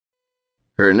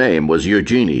Her name was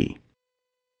Eugenie.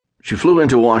 She flew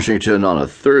into Washington on a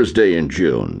Thursday in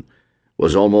June,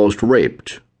 was almost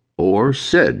raped, or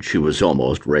said she was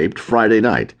almost raped, Friday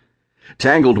night,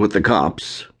 tangled with the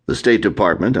cops, the State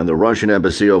Department, and the Russian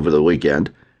embassy over the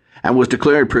weekend, and was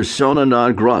declared persona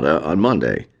non grata on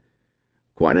Monday.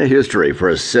 Quite a history for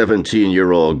a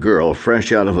 17-year-old girl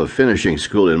fresh out of a finishing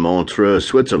school in Montreux,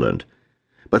 Switzerland.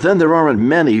 But then there aren't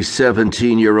many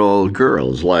 17-year-old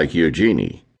girls like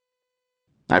Eugenie.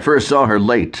 I first saw her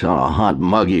late on a hot,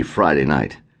 muggy Friday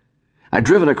night. I'd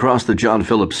driven across the John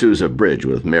Philip Sousa Bridge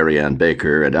with Mary Ann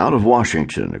Baker and out of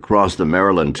Washington across the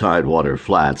Maryland Tidewater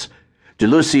Flats to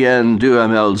Lucienne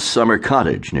Duhamel's summer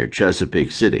cottage near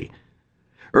Chesapeake City.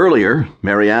 Earlier,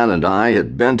 Mary Ann and I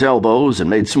had bent elbows and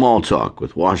made small talk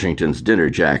with Washington's dinner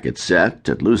jacket set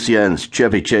at Lucienne's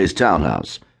Chevy Chase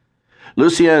townhouse.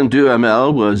 Lucienne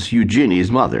Duhamel was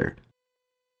Eugenie's mother.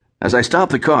 As I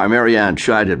stopped the car, Mary Ann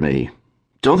chided me.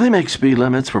 "Don't they make speed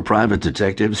limits for private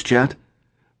detectives, Chet?"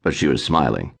 But she was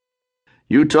smiling.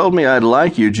 "You told me I'd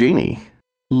like Eugenie."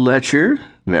 "Letcher,"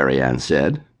 Mary Ann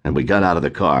said, and we got out of the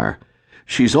car.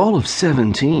 "She's all of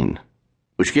 17,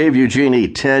 which gave Eugenie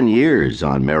 10 years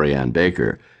on Mary Ann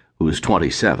Baker, who's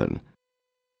 27.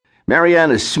 Mary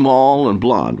Ann is small and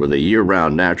blonde with a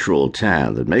year-round natural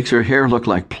tan that makes her hair look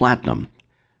like platinum,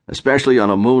 especially on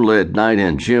a moonlit night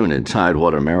in June in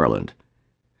Tidewater, Maryland.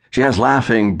 She has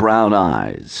laughing brown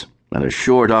eyes, and a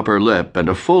short upper lip and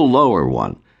a full lower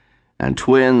one, and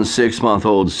twin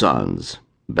 6-month-old sons,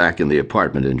 back in the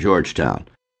apartment in Georgetown.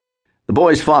 The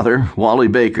boy's father, Wally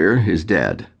Baker, is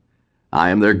dead. I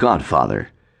am their godfather.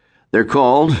 They're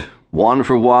called, one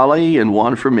for Wally and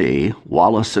one for me,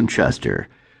 Wallace and Chester.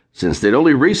 Since they'd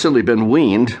only recently been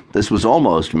weaned, this was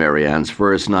almost Mary Ann's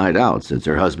first night out since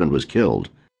her husband was killed.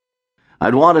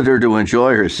 I'd wanted her to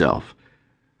enjoy herself.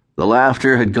 The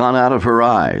laughter had gone out of her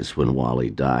eyes when Wally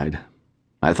died.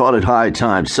 I thought it high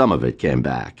time some of it came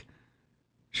back.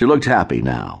 She looked happy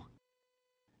now.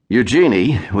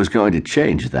 Eugenie was going to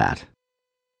change that.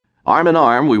 Arm in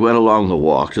arm, we went along the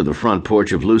walk to the front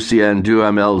porch of Lucienne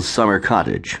Duhamel's summer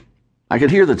cottage. I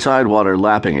could hear the tidewater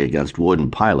lapping against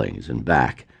wooden pilings and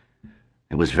back.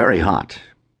 It was very hot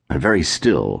and very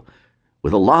still,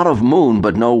 with a lot of moon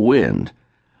but no wind.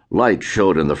 Light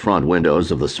showed in the front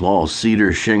windows of the small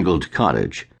cedar-shingled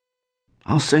cottage.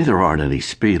 "I'll say there aren't any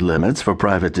speed limits for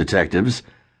private detectives,"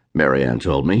 Mary Ann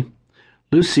told me.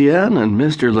 "Lucienne and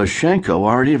Mr. Lashenko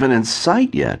aren't even in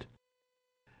sight yet."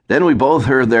 Then we both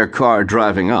heard their car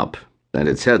driving up, and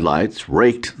its headlights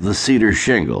raked the cedar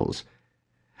shingles.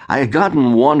 I had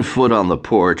gotten 1 foot on the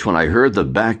porch when I heard the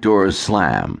back doors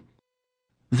slam.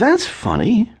 "That's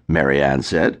funny," Mary Ann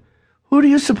said. "Who do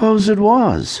you suppose it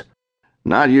was?"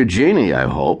 "Not Eugenie, I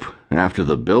hope, after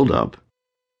the build-up."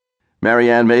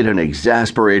 Mary Ann made an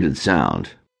exasperated sound.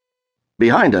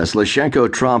 Behind us, Lashenko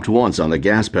tromped once on the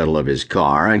gas pedal of his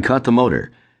car and cut the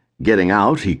motor. Getting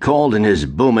out, he called in his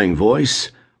booming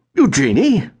voice,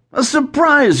 "Eugenie! A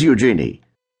surprise, Eugenie!"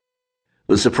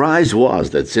 The surprise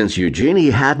was that since Eugenie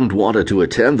hadn't wanted to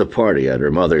attend the party at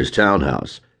her mother's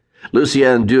townhouse,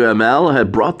 Lucienne Duhamel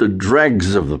had brought the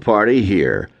dregs of the party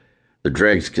here. The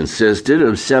dregs consisted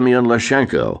of Semyon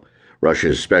Lashenko,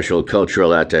 Russia's special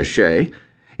cultural attaché,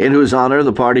 in whose honor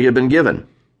the party had been given,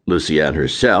 Lucienne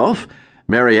herself,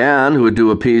 Mary Ann, who would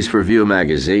do a piece for View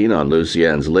magazine on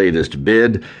Lucienne's latest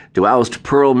bid to oust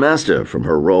Pearl Mesta from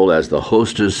her role as the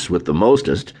hostess with the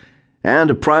mostest, and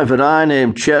a private eye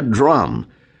named Chet Drum,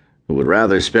 who would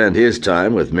rather spend his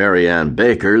time with Mary Ann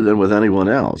Baker than with anyone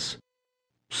else.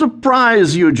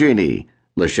 "Surprise, Eugenie!"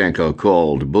 Lashenko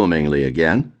called boomingly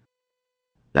again.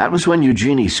 That was when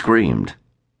Eugenie screamed.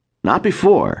 Not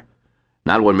before.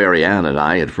 Not when Mary Ann and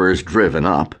I had first driven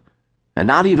up. And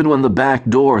not even when the back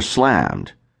door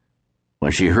slammed.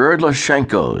 When she heard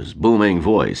Lashenko's booming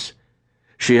voice.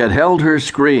 She had held her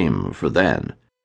scream for then.